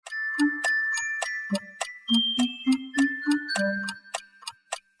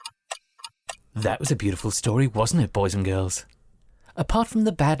That was a beautiful story, wasn't it, boys and girls? Apart from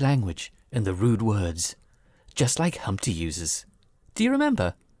the bad language and the rude words, just like Humpty uses. Do you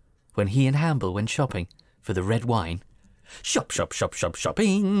remember when he and Hamble went shopping for the red wine? Shop, shop, shop, shop,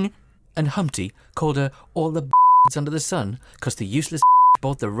 shopping! And Humpty called her all the under the sun 'cause the useless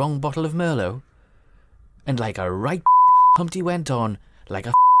bought the wrong bottle of Merlot. And like a right Humpty went on like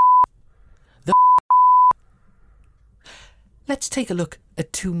a the Let's take a look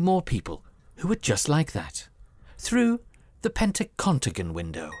at two more people who were just like that, through the Pentacontagon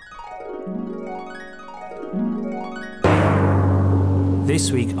window.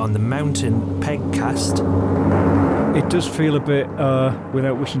 This week on the Mountain Pegcast. It does feel a bit,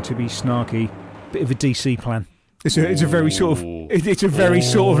 without wishing to be snarky, bit of a DC plan. It's a very sort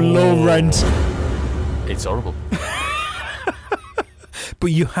of low rent. It's horrible. But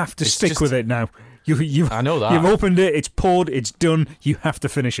you have to stick with it now. I know that. You've opened it, it's poured, it's done, you have to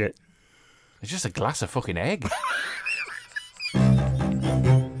finish it. It's just a glass of fucking egg.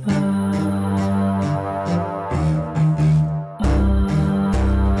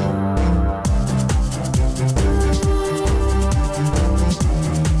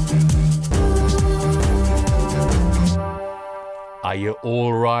 Are you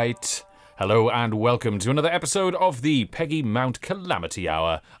all right? Hello and welcome to another episode of the Peggy Mount Calamity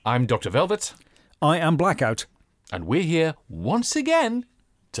Hour. I'm Dr. Velvet. I am Blackout. And we're here once again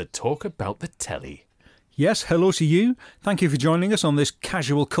to talk about the telly. Yes, hello to you. Thank you for joining us on this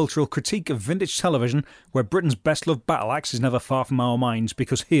casual cultural critique of vintage television, where Britain's best-loved battle axe is never far from our minds,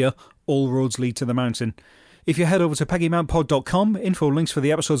 because here, all roads lead to the mountain. If you head over to peggymountpod.com, info links for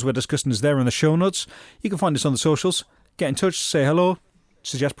the episodes we're discussing is there in the show notes. You can find us on the socials. Get in touch, say hello,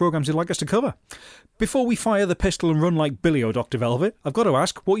 suggest programmes you'd like us to cover. Before we fire the pistol and run like Billy or Dr. Velvet, I've got to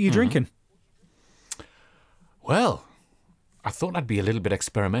ask, what are you drinking? Well, I thought I'd be a little bit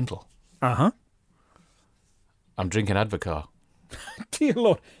experimental. Uh-huh. I'm drinking Advocaat. Dear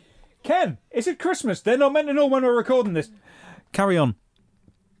Lord. Ken, is it Christmas? They're not meant to know when we're recording this. Carry on.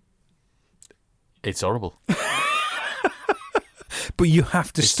 It's horrible. But you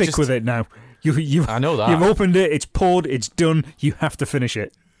have to stick with it now. I know that. You've opened it, it's poured, it's done, you have to finish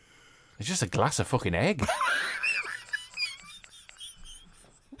it. It's just a glass of fucking egg.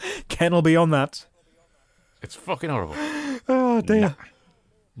 Ken will be on that. It's fucking horrible. Oh, dear.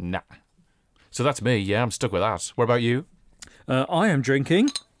 Nah. So that's me, yeah, I'm stuck with that. What about you? I am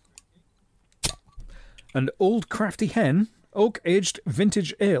drinking an Old Crafty Hen Oak-Aged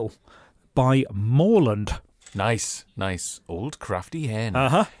Vintage Ale by Moreland. Nice. Old Crafty Hen.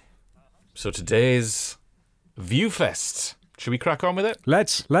 Uh-huh. So today's Viewfest. Should we crack on with it?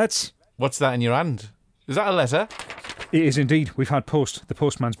 Let's. What's that in your hand? Is that a letter? It is indeed. We've had post. The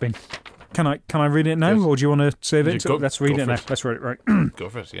postman's been. Can I read it now, Good. or do you want to save it? Let's read it now. It. Let's read it, right. Go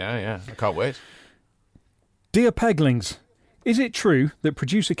for it. Yeah. I can't wait. Dear Peglings, is it true that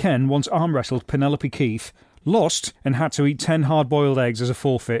producer Ken once arm wrestled Penelope Keith, lost, and had to eat 10 hard-boiled eggs as a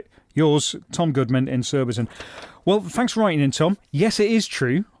forfeit? Yours, Tom Goodman in Surbiton. Well, thanks for writing in, Tom. Yes, it is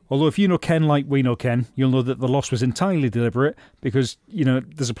true. Although if you know Ken like we know Ken, you'll know that the loss was entirely deliberate because,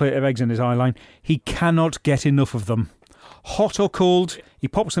 there's a plate of eggs in his eye line. He cannot get enough of them. Hot or cold, he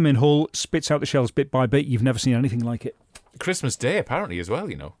pops them in whole, spits out the shells bit by bit. You've never seen anything like it. Christmas Day, apparently, as well,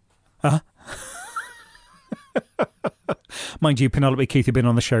 Uh-huh. Mind you, Penelope Keith had been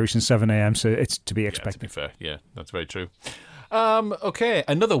on the show since 7 a.m, so it's to be expected. Yeah, to be fair, yeah, that's very true. Okay,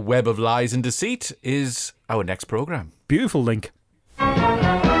 another web of lies and deceit is our next programme. Beautiful link.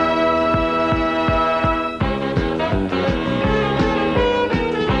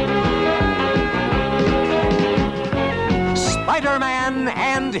 Spider-Man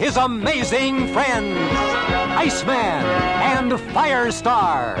and his amazing friends, Iceman and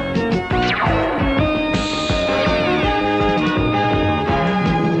Firestar.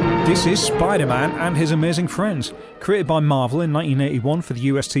 This is Spider-Man and His Amazing Friends. Created by Marvel in 1981 for the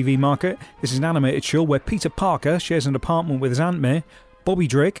US TV market, this is an animated show where Peter Parker shares an apartment with his Aunt May, Bobby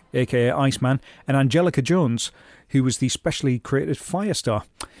Drake, aka Iceman, and Angelica Jones, who was the specially created Firestar.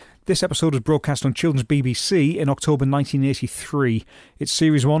 This episode was broadcast on Children's BBC in October 1983. It's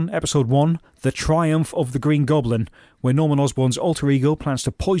Series 1, Episode 1, The Triumph of the Green Goblin, where Norman Osborn's alter ego plans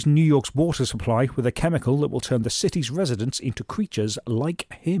to poison New York's water supply with a chemical that will turn the city's residents into creatures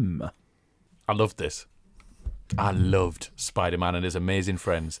like him. I loved this. I loved Spider-Man and His Amazing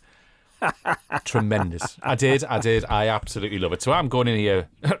Friends. Tremendous. I did. I absolutely love it. So I'm going in here,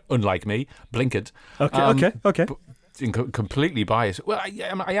 unlike me, blinkered. Okay. Completely biased. Well, I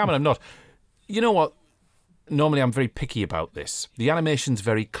am and I'm not. You know what? normally I'm very picky about this. The animation's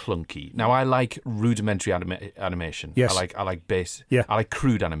very clunky. Now, I like rudimentary animation. Yes. I like base. Yeah. I like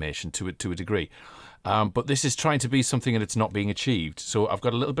crude animation to a degree. But this is trying to be something and it's not being achieved. So I've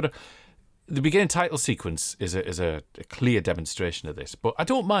got a little bit of... The beginning title sequence is a clear demonstration of this. But I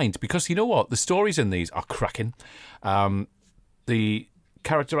don't mind because you know what? The stories in these are cracking. The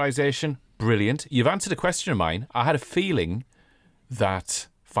characterization, brilliant. You've answered a question of mine. I had a feeling that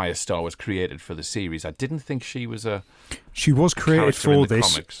Firestar was created for the series. I didn't think she was a... She was created for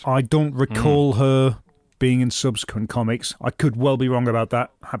this. Comics. I don't recall her being in subsequent comics. I could well be wrong about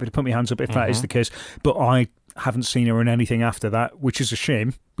that. Happy to put my hands up if that is the case. But I haven't seen her in anything after that, which is a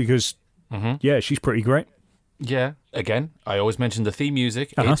shame because, yeah, she's pretty great. Yeah, again, I always mention the theme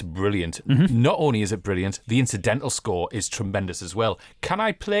music. It's brilliant. Not only is it brilliant, the incidental score is tremendous as well. Can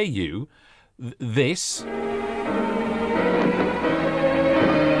I play you this?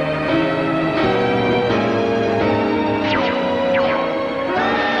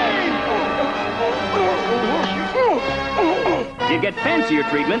 You get fancier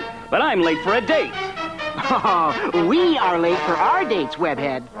treatment, but I'm late for a date. Oh, we are late for our dates,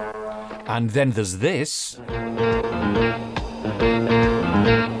 Webhead. And then there's this.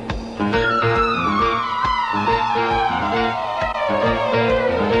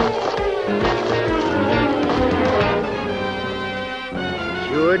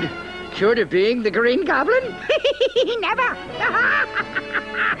 Should it being the Green Goblin? Never!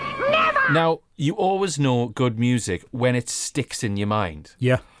 Never! Now, you always know good music when it sticks in your mind.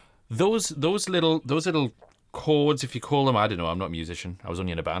 Yeah. Those little chords, if you call them, I don't know, I'm not a musician. I was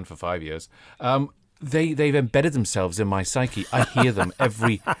only in a band for 5 years. They've embedded themselves in my psyche. I hear them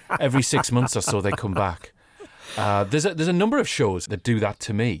every 6 months or so. They come back. There's a number of shows that do that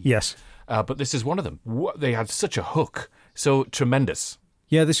to me. Yes. But this is one of them. They had such a hook. So tremendous.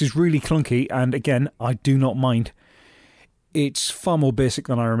 Yeah, this is really clunky, and again, I do not mind. It's far more basic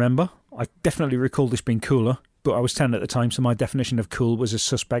than I remember. I definitely recall this being cooler, but I was 10 at the time, so my definition of cool was as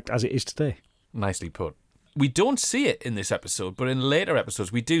suspect as it is today. Nicely put. We don't see it in this episode, but in later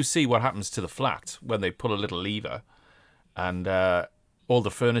episodes, we do see what happens to the flat when they pull a little lever and all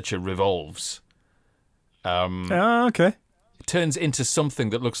the furniture revolves. Okay. It turns into something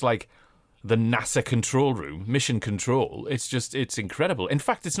that looks like the NASA control room, mission control. It's incredible. In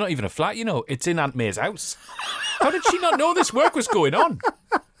fact, it's not even a flat, it's in Aunt May's house. How did she not know this work was going on?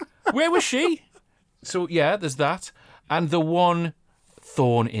 Where was she? So, yeah, there's that. And the one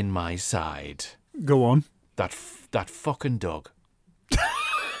thorn in my side. Go on. That fucking dog.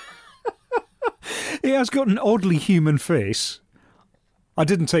 It has got an oddly human face. I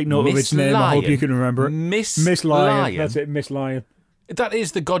didn't take note of its name. Lion. I hope you can remember it. Miss Lion. Lion. That's it, Miss Lion. That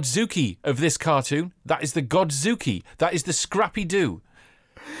is the Godzuki of this cartoon. That is the Godzuki. That is the Scrappy Doo.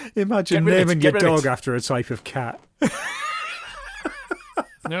 Imagine naming your dog after a type of cat. You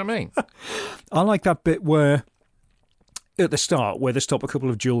know what I mean? I like that bit where, at the start, where they stop a couple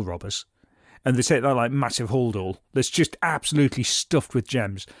of jewel robbers and they take that like massive holdall that's just absolutely stuffed with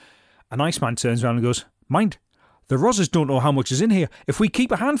gems. And Iceman turns around and goes, "Mind, the Rozzers don't know how much is in here. If we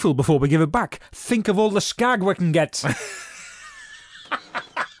keep a handful before we give it back, think of all the skag we can get."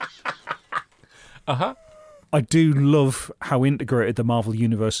 I do love how integrated the Marvel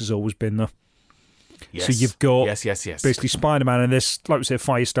Universe has always been, though. Yes. So you've got yes. basically Spider-Man in this, like we said,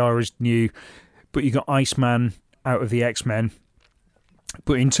 Firestar is new, but you've got Iceman out of the X-Men.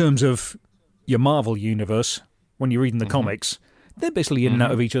 But in terms of your Marvel Universe, when you're reading the comics, they're basically in and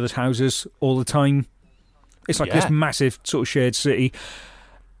out of each other's houses all the time. It's like this massive sort of shared city.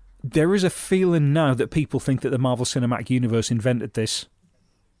 There is a feeling now that people think that the Marvel Cinematic Universe invented this.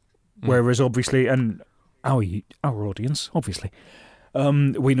 Whereas obviously, and our audience, obviously,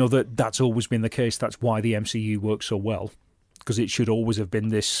 we know that that's always been the case. That's why the MCU works so well, because it should always have been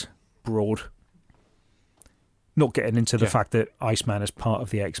this broad. Not getting into the fact that Iceman is part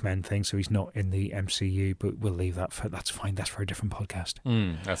of the X-Men thing, so he's not in the MCU, but we'll leave that for, that's fine, that's for a different podcast.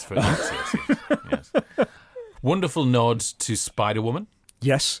 That's for yes. Wonderful nods to Spider-Woman.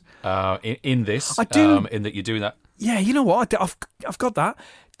 Yes. In this, I do. In that you're doing that. Yeah, you know what? I've got that.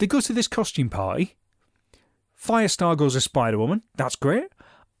 They go to this costume party. Firestar goes as Spider-Woman. That's great.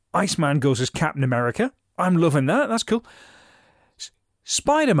 Iceman goes as Captain America. I'm loving that. That's cool.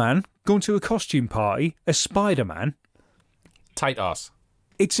 Spider-Man going to a costume party as Spider-Man. Tight ass.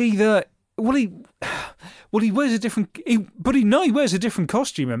 It's either he wears a different, he wears a different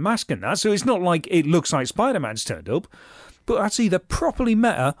costume and mask and that. So it's not like it looks like Spider-Man's turned up. But that's either properly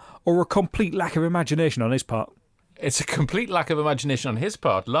meta or a complete lack of imagination on his part. It's a complete lack of imagination on his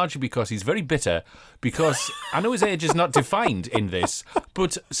part, largely because he's very bitter, because I know his age is not defined in this,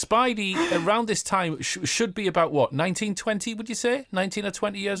 but Spidey around this time should be about, what, 19, 20, would you say? 19 or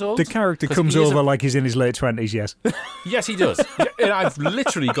 20 years old? The character comes over like he's in his late 20s, yes. Yes, he does. And I've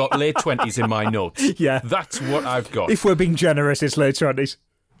literally got late 20s in my notes. Yeah. That's what I've got. If we're being generous, it's late 20s.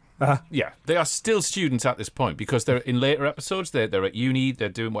 Yeah, they are still students at this point because they're in later episodes, they're at uni, they're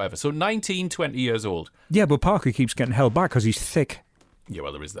doing whatever. So 19, 20 years old. Yeah, but Parker keeps getting held back because he's thick. Yeah,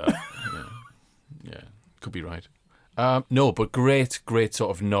 well, there is that. Yeah, could be right. No, but great sort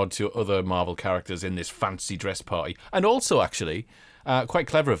of nod to other Marvel characters in this fancy dress party. And also, actually, quite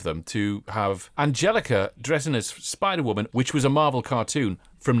clever of them to have Angelica dressing as Spider-Woman, which was a Marvel cartoon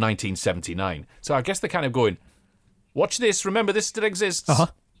from 1979. So I guess they're kind of going, watch this, remember this still exists. Uh-huh.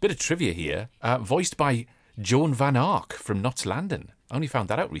 Bit of trivia here, voiced by Joan Van Ark from Knots Landing. I only found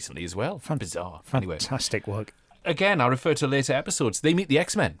that out recently as well. Bizarre. Anyway. Fantastic work. Again, I refer to later episodes. They meet the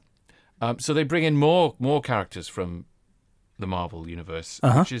X-Men. So they bring in more characters from the Marvel universe,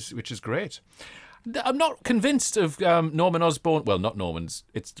 which is great. I'm not convinced of Norman Osborn. Well, not Norman's.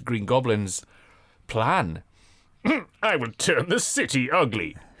 It's Green Goblin's plan. I will turn the city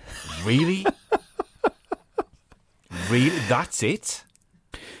ugly. Really? Really? That's it?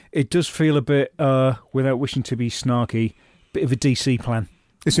 It does feel a bit, without wishing to be snarky, bit of a DC plan.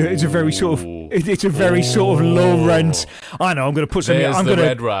 It's a very sort of low rent. I know I'm going to put something. I'm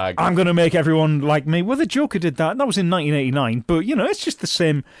going to make everyone like me. Well, the Joker did that. That was in 1989. But it's just the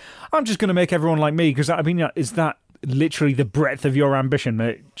same. I'm just going to make everyone like me because is that literally the breadth of your ambition,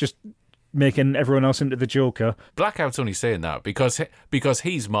 mate? Just making everyone else into the Joker. Blackout's only saying that because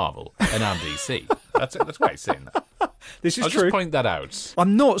he's Marvel and I'm DC. That's why he's saying that. This is I'll true. just point that out.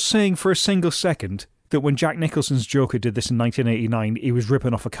 I'm not saying for a single second that when Jack Nicholson's Joker did this in 1989, he was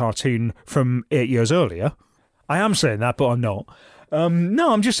ripping off a cartoon from 8 years earlier. I am saying that, but I'm not.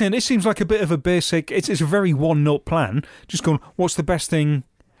 No, I'm just saying it seems like a bit of a basic... It's a very one-note plan. Just going, what's the best thing...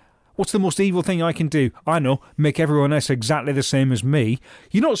 What's the most evil thing I can do? I know, make everyone else exactly the same as me.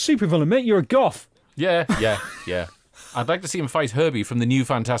 You're not a supervillain, mate. You're a goth. Yeah. I'd like to see him fight Herbie from the new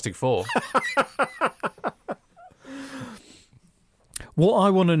Fantastic Four. What I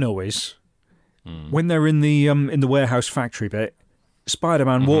want to know is, when they're in the warehouse factory bit,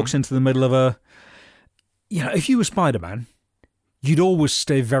 Spider-Man walks into the middle of a... if you were Spider-Man, you'd always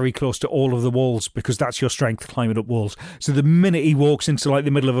stay very close to all of the walls because that's your strength, climbing up walls. So the minute he walks into like the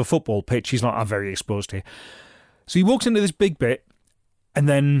middle of a football pitch, he's like, I'm very exposed here. So he walks into this big bit, and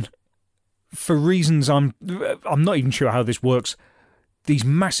then, for reasons I'm not even sure how this works, these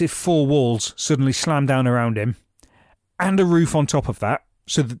massive 4 walls suddenly slam down around him, and a roof on top of that,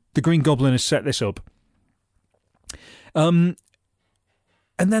 so the Green Goblin has set this up. And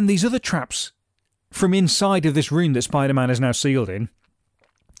then these other traps from inside of this room that Spider-Man is now sealed in,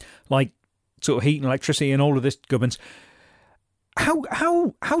 like sort of heat and electricity and all of this gubbins.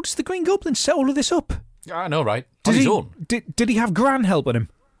 How does the Green Goblin set all of this up? I know, right? On his own. Did he have Gran helping him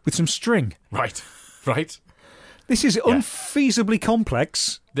with some string? Right. This is unfeasibly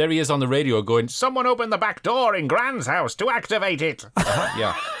complex. There he is on the radio going, someone open the back door in Gran's house to activate it.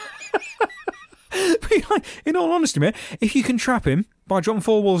 Yeah. In all honesty, mate, if you can trap him by dropping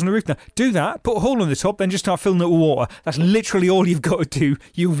 4 walls and a roof now, do that, put a hole in the top, then just start filling it with water. That's literally all you've got to do.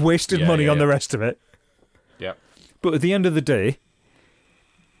 You've wasted money on the rest of it. Yeah. But at the end of the day,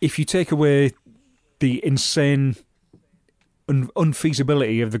 if you take away the insane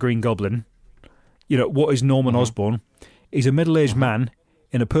unfeasibility of the Green Goblin, what is Norman Osborn? He's a middle-aged man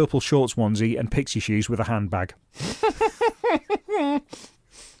in a purple shorts onesie and pixie shoes with a handbag.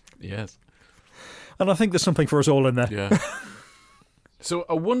 Yes. And I think there's something for us all in there. Yeah. So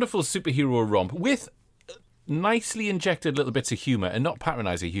a wonderful superhero romp with nicely injected little bits of humour and not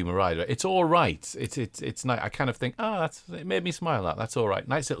patronising humour either. It's all right. It's nice. I kind of think, it made me smile. That's all right.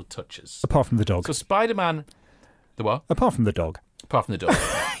 Nice little touches. Apart from the dog. So Spider-Man... The what? Apart from the dog. Apart from the dog.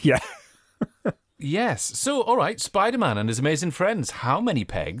 Yeah. Yes. So, all right, Spider-Man and his amazing friends. How many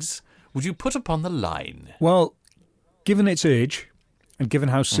pegs would you put upon the line? Well, given its age, and given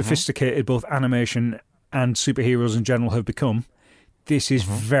how sophisticated both animation and superheroes in general have become, this is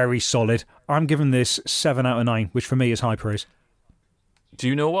very solid. I'm giving this 7 out of 9, which for me is high praise. Do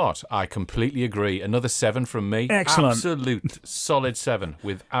you know what? I completely agree. Another 7 from me. Excellent. Absolute solid 7,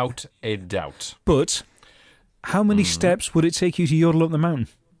 without a doubt. But how many steps would it take you to yodel up the mountain?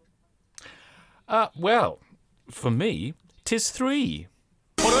 Well, for me, 'tis 3.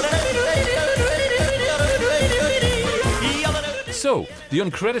 So, the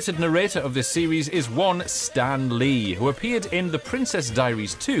uncredited narrator of this series is one Stan Lee, who appeared in The Princess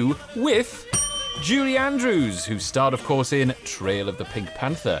Diaries 2 with Julie Andrews, who starred, of course, in Trail of the Pink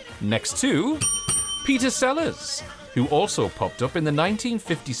Panther, next to Peter Sellers, who also popped up in the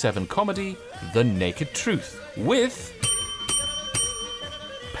 1957 comedy The Naked Truth, with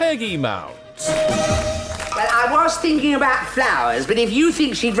Peggy Mount. Well, I was thinking about flowers, but if you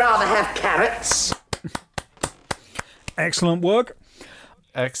think she'd rather have carrots... Excellent work.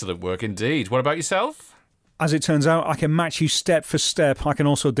 Excellent work indeed. What about yourself? As it turns out, I can match you step for step. I can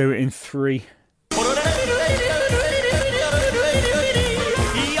also do it in 3.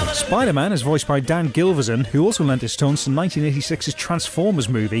 Spider-Man is voiced by Dan Gilvezan, who also lent his tones to 1986's Transformers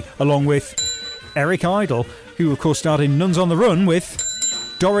movie, along with Eric Idle, who of course starred in Nuns on the Run, with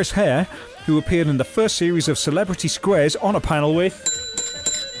Doris Hare, who appeared in the first series of Celebrity Squares on a panel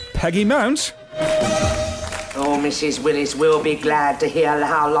with Peggy Mount. Oh, Mrs. Willis will be glad to hear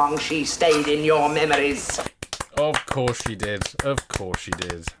how long she stayed in your memories. Of course she did. Of course she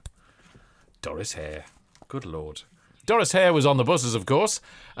did. Doris Hare. Good Lord. Doris Hare was on the buses, of course,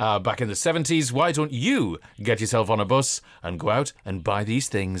 back in the 70s. Why don't you get yourself on a bus and go out and buy these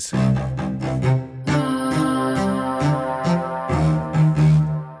things?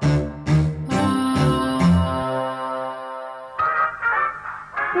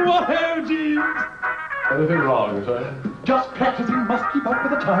 Whoa, Jeeves! Anything wrong, sir? Just practicing must keep up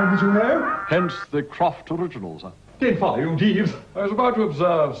with the times, you know. Hence the Croft originals, sir. Don't follow you, Jeeves. I was about to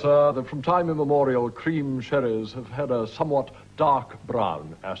observe, sir, that from time immemorial cream sherries have had a somewhat dark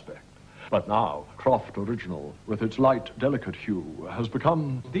brown aspect. But now, Croft Original, with its light, delicate hue, has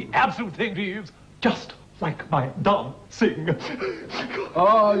become the absolute thing, Jeeves. Just like my dancing.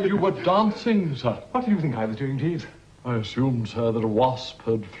 Ah, you were dancing, sir. What do you think I was doing, Jeeves? I assumed, sir, that a wasp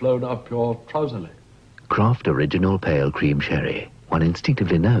had flown up your trouser leg. Croft Original Pale Cream Sherry. One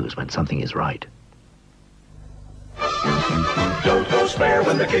instinctively knows when something is right. Don't go spare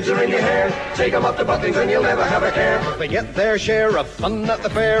when the kids are in your hair. Take 'em up to Butlins and you'll never have a care. They get their share of fun at the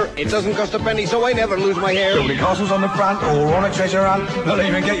fair. It doesn't cost a penny, so I never lose my hair. Building castles on the front or on a treasure hunt. They'll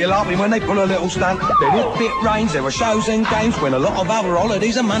even get you laughing when they pull a little stunt. Then if it rains, there are shows and games when a lot of other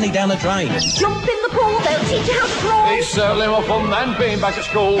holidays are money down the drain. Jump in the pool, they'll teach you how to crawl. It's certainly more fun than being back at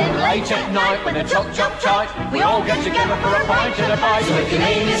school. Then late at night when the chop tight, we all get together for a pint and a bite. So if your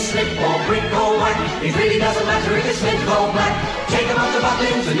name is Slip or Brick or Whack, it really doesn't matter if it's Slip or Black. Take 'em up to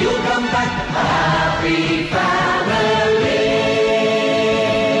Butlins and you'll come back a happy family.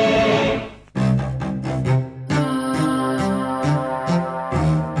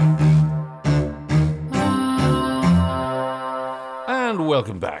 And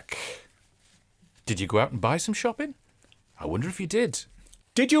welcome back. Did you go out and buy some shopping? I wonder if you did.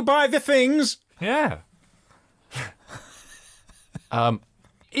 Did you buy the things? Yeah.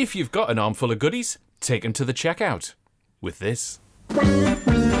 If you've got an armful of goodies, take them to the checkout with this.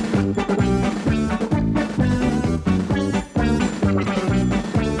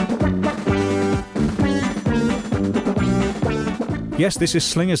 Yes, this is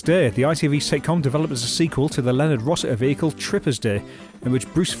Slinger's Day, the ITV sitcom developed as a sequel to the Leonard Rossiter vehicle Tripper's Day, in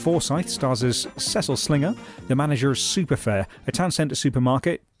which Bruce Forsyth stars as Cecil Slinger, the manager of Superfair, a town centre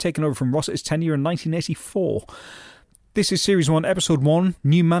supermarket taken over from Rossiter's tenure in 1984. This is Series 1, Episode 1,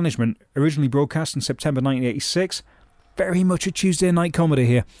 New Management, originally broadcast in September 1986. Very much a Tuesday night comedy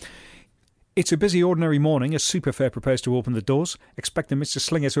here. It's a busy ordinary morning as Superfair prepares to open the doors, expecting Mr.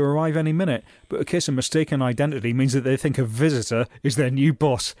 Slinger to arrive any minute, but a case of mistaken identity means that they think a visitor is their new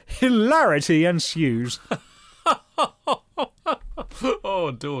boss. Hilarity ensues.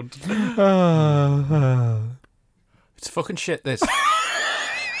 Oh, don't. It's fucking shit, this.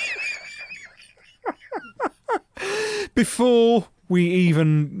 Before we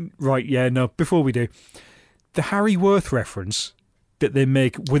even... Right, yeah, no, before we do. The Harry Worth reference that they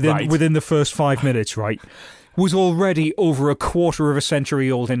make within the first 5 minutes, right, was already over a quarter of a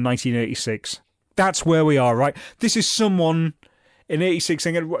century old in 1986. That's where we are, right? This is someone in 86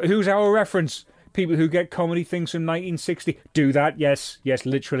 saying, who's our reference? People who get comedy things from 1960. Do that, yes,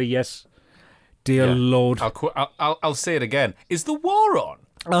 literally, yes. Dear Lord. I'll say it again. Is the war on?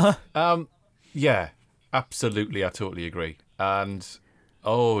 Uh-huh. Yeah, absolutely, I totally agree. And,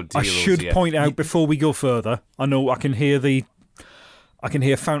 oh dear. I should point out before we go further, I know I can hear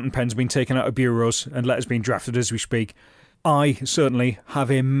fountain pens being taken out of bureaus and letters being drafted as we speak. I certainly have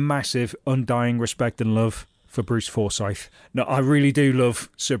a massive, undying respect and love for Bruce Forsyth. No, I really do love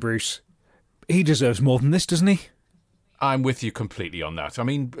Sir Bruce. He deserves more than this, doesn't he? I'm with you completely on that. I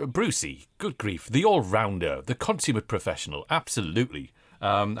mean, Brucey, good grief, the all-rounder, the consummate professional, absolutely.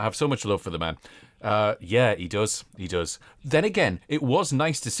 I have so much love for the man. Yeah, he does. He does. Then again, it was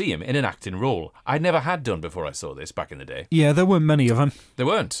nice to see him in an acting role. I never had done before I saw this back in the day. Yeah, there weren't many of them. There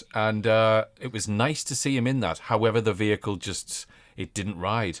weren't. And it was nice to see him in that. However, the vehicle it didn't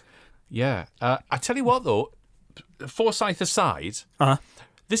ride. Yeah. I tell you what, though, Forsyth aside,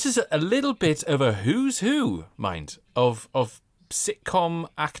 this is a little bit of a who's who, mind, of sitcom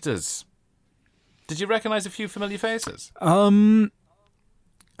actors. Did you recognise a few familiar faces? I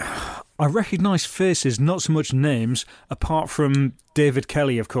recognise faces, not so much names, apart from David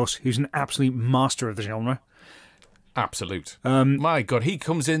Kelly, of course, who's an absolute master of the genre. Absolute. My God, he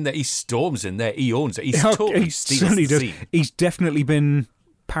comes in there, he storms in there, he owns it, he totally steals the scene. He's definitely been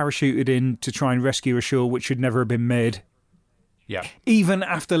parachuted in to try and rescue a show which should never have been made. Yeah. Even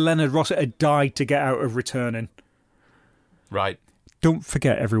after Leonard Rossiter had died to get out of returning. Right. Don't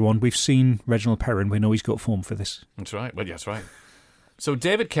forget, everyone, we've seen Reginald Perrin. We know he's got form for this. That's right. Well, that's right. So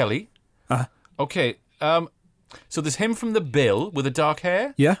David Kelly. Okay. So there's him from The Bill with the dark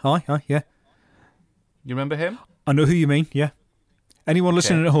hair. Yeah, yeah. You remember him? I know who you mean, yeah. Anyone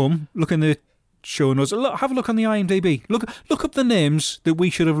listening at home, look in the show notes. Have a look on the IMDb. Look up the names that we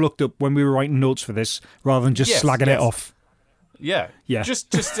should have looked up when we were writing notes for this, rather than just slagging it off. Yeah.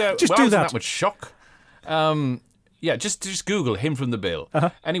 Just just do that. Much shock. Yeah, just Google him from The Bill.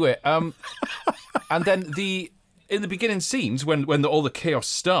 Anyway, and then in the beginning scenes when all the chaos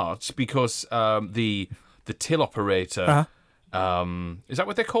starts because the till operator is that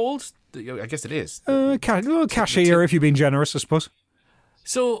what they're called? I guess it is. Cashier, if you've been generous, I suppose.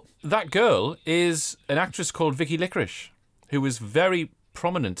 So that girl is an actress called Vicky Licorice, who was very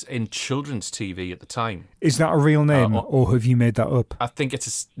prominent in children's TV at the time. Is that a real name, or have you made that up? I think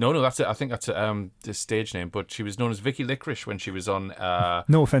it's no. That's it. I think that's the stage name. But she was known as Vicky Licorice when she was on.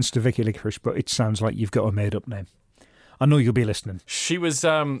 No offense to Vicky Licorice, but it sounds like you've got a made up name. I know you'll be listening. She was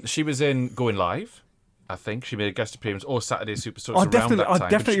in Going Live. I think she made a guest appearance or Saturday Superstars around that time. I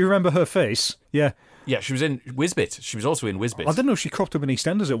definitely remember her face. Yeah. Yeah, she was in Whizbit. She was also in Whizbit. I didn't know she cropped up in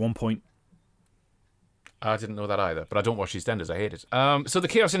EastEnders at one point. I didn't know that either, but I don't watch EastEnders. I hate it. So the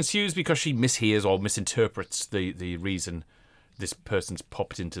chaos ensues because she mishears or misinterprets the reason this person's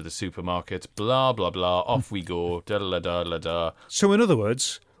popped into the supermarket. Blah, blah, blah. Off we go. Da-da-da-da-da. So in other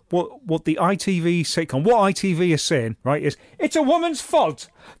words, what the ITV sitcom, what ITV is saying, right, is it's a woman's fault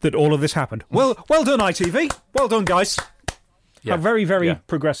that all of this happened. Well done, ITV. Well done, guys. Yeah. Very, very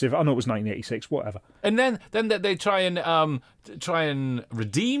progressive. I know it was 1986, whatever. And then they try and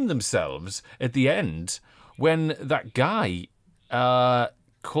redeem themselves at the end when that guy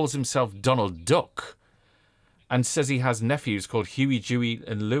calls himself Donald Duck and says he has nephews called Huey, Dewey,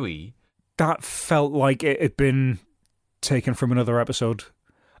 and Louie. That felt like it had been taken from another episode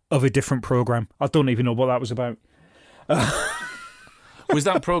of a different programme. I don't even know what that was about. Was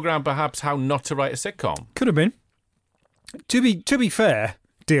that programme perhaps How Not to Write a Sitcom? Could have been. To be fair,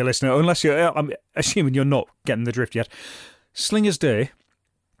 dear listener, unless I'm assuming you're not getting the drift yet, Slinger's Day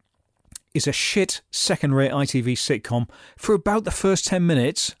is a shit second-rate ITV sitcom for about the first 10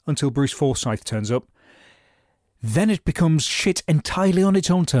 minutes until Bruce Forsyth turns up. Then it becomes shit entirely on its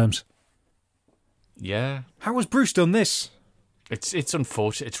own terms. Yeah. How has Bruce done this? It's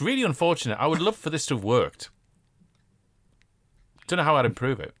unfortunate. It's really unfortunate. I would love for this to have worked. Don't know how I'd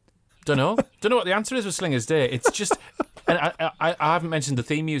improve it. Don't know what the answer is with Slinger's Day. It's just, and I haven't mentioned the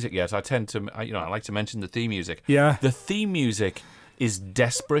theme music yet. I tend to, I like to mention the theme music. Yeah. The theme music is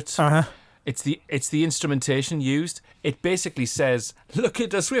desperate. It's the instrumentation used. It basically says, "Look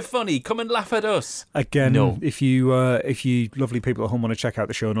at us, we're funny. Come and laugh at us." Again, no. If you lovely people at home want to check out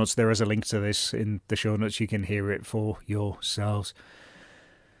the show notes, there is a link to this in the show notes. You can hear it for yourselves.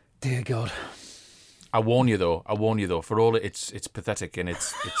 Dear God. I warn you though, for all it's pathetic and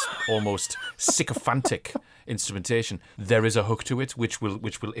it's almost sycophantic instrumentation, there is a hook to it which will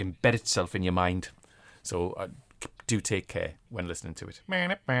embed itself in your mind. So do take care when listening to it.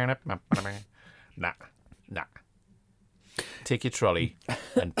 Nah. Take your trolley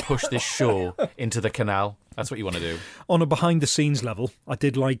and push this show into the canal. That's what you want to do. On a behind-the-scenes level, I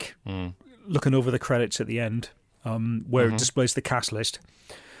did like looking over the credits at the end, where it displays the cast list.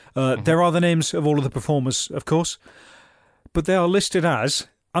 There are the names of all of the performers, of course, but they are listed as,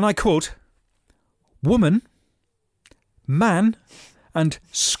 and I quote, woman, man, and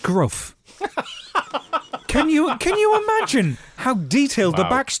scruff. Can you imagine how detailed the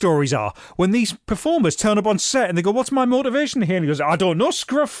backstories are when these performers turn up on set and they go, "What's my motivation here?" And he goes, "I don't know,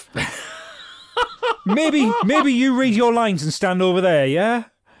 scruff." Maybe you read your lines and stand over there, yeah?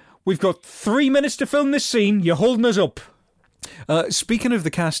 We've got 3 minutes to film this scene. You're holding us up. Speaking of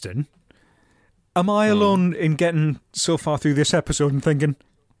the casting, am I alone in getting so far through this episode and thinking,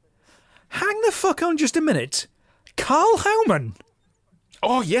 hang the fuck on just a minute. Carl Howman.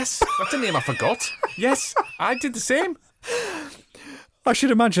 Oh, yes. That's a name I forgot. Yes, I did the same. I should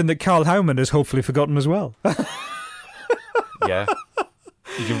imagine that Carl Howman has hopefully forgotten as well. Yeah.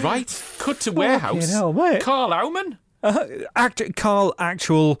 You're right. Cut to warehouse. Hell, mate. Carl Howman? Carl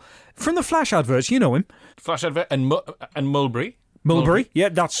Actual... From the Flash adverts, you know him. Flash advert and Mulberry. Mulberry, yeah,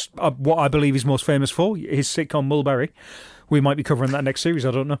 that's what I believe he's most famous for, his sitcom Mulberry. We might be covering that next series,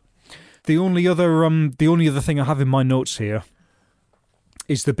 I don't know. The only other thing I have in my notes here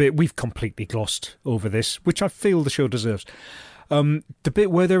is the bit we've completely glossed over this, which I feel the show deserves. The bit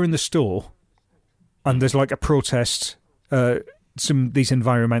where they're in the store and there's like a protest, these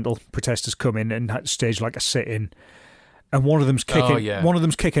environmental protesters come in and stage like a sit-in, and one of them's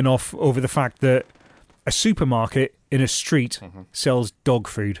kicking off over the fact that a supermarket in a street sells dog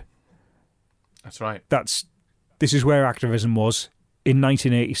food. That's right. This is where activism was in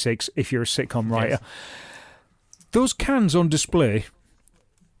 1986, if you're a sitcom writer. Yes. Those cans on display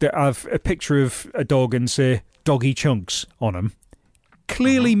that have a picture of a dog and say Doggy Chunks on them,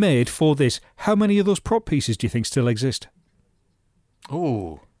 clearly made for this. How many of those prop pieces do you think still exist?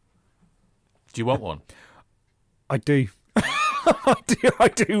 Oh. Do you want one? I do. I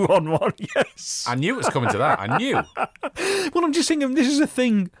do want one, yes. I knew it was coming to that. I knew. Well, I'm just thinking, this is a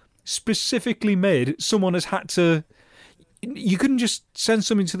thing specifically made. Someone has had to... You couldn't just send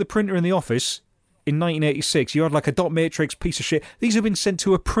something to the printer in the office in 1986. You had like a dot matrix piece of shit. These have been sent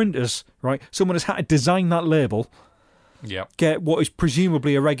to a printers, right? Someone has had to design that label. Yeah. Get what is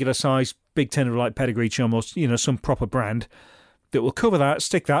presumably a regular size Big Ten of like Pedigree Chum or, some proper brand that will cover that,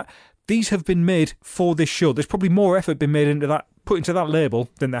 stick that. These have been made for this show. There's probably more effort been made into that, put into that label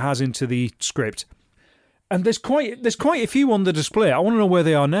than there has into the script. And there's quite a few on the display. I want to know where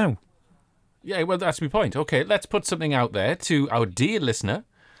they are now. Yeah, well, that's my point. Okay, let's put something out there to our dear listener.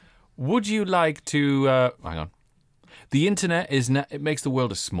 Would you like to... hang on. The internet it makes the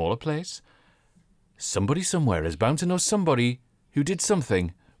world a smaller place. Somebody somewhere is bound to know somebody who did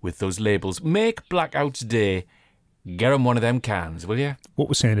something with those labels. Make Blackout's Day. Get them one of them cans, will you? What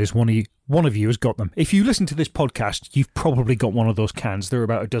we're saying is one of you has got them. If you listen to this podcast, you've probably got one of those cans. There are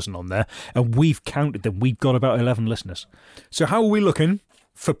about a dozen on there, and we've counted them. We've got about 11 listeners. So how are we looking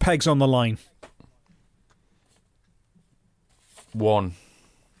for pegs on the line? 1.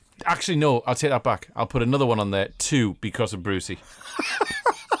 Actually, no, I'll take that back. I'll put another one on there, 2, because of Brucey.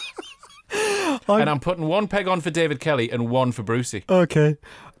 And I'm putting 1 peg on for David Kelly and 1 for Brucey. Okay.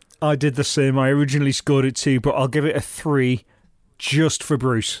 I did the same. I originally scored it 2, but I'll give it a 3 just for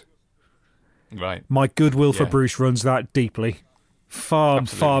Bruce. Right. My goodwill for Bruce runs that deeply. Far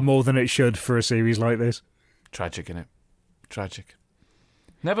more than it should for a series like this. Tragic, innit? Tragic.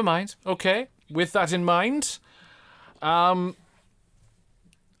 Never mind. Okay. With that in mind, how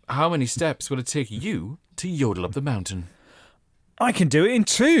many steps will it take you to yodel up the mountain? I can do it in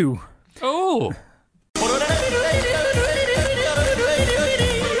 2. Oh!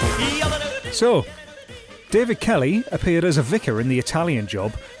 So, David Kelly appeared as a vicar in The Italian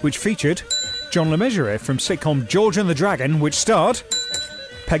Job, which featured John LeMessurier from sitcom George and the Dragon, which starred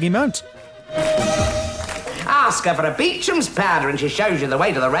Peggy Mount. Ask her for a Beecham's powder and she shows you the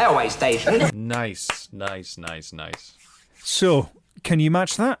way to the railway station. Nice. So, can you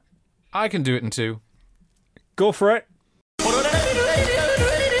match that? I can do it in 2. Go for it.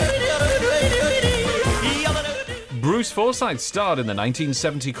 Bruce Forsyth starred in the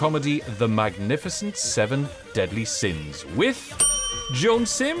 1970 comedy The Magnificent Seven Deadly Sins with Joan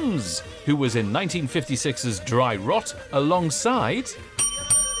Sims, who was in 1956's Dry Rot alongside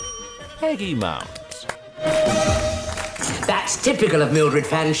Peggy Mount. That's typical of Mildred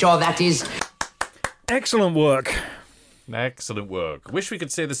Fanshawe, that is. Excellent work. Excellent work. Wish we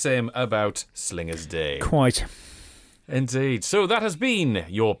could say the same about Slinger's Day. Quite. Indeed. So that has been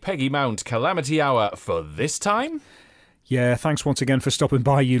your Peggy Mount Calamity Hour for this time. Yeah, thanks once again for stopping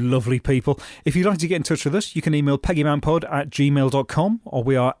by, you lovely people. If you'd like to get in touch with us, you can email peggymountpod@gmail.com, or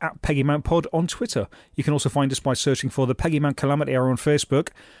we are at peggymountpod on Twitter. You can also find us by searching for the Peggy Mount Calamity Hour on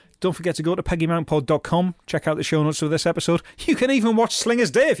Facebook. Don't forget to go to peggymountpod.com, check out the show notes of this episode. You can even watch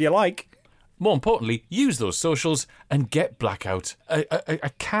Slinger's Day if you like. More importantly, use those socials and get Blackout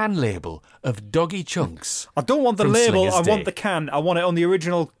a can label of Doggy Chunks. I don't want the label, I want the can. I want it on the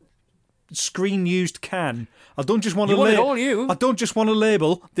original screen-used can. I don't just want I don't just want a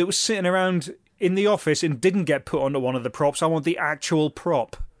label that was sitting around in the office and didn't get put onto one of the props. I want the actual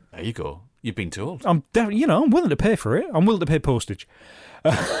prop. There you go. You've been told. I'm willing to pay for it. I'm willing to pay postage.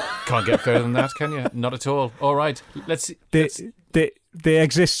 Can't get further than that, can you? Not at all. All right. Let's see. They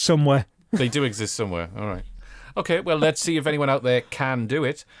exist somewhere. They do exist somewhere. All right. Okay, well, let's see if anyone out there can do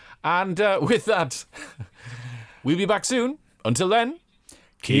it. And with that, we'll be back soon. Until then,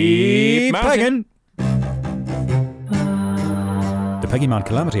 Keep mounting. pegging. The Peggy Man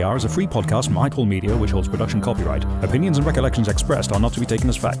Calamity Hour is a free podcast from iPool Media, which holds production copyright. Opinions and recollections expressed are not to be taken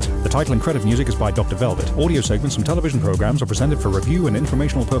as fact. The title and credit music is by Dr. Velvet. Audio segments from television programs are presented for review and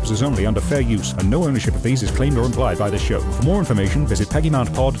informational purposes only under fair use, and no ownership of these is claimed or implied by this show. For more information, visit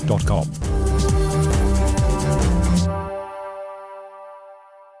peggymountpod.com.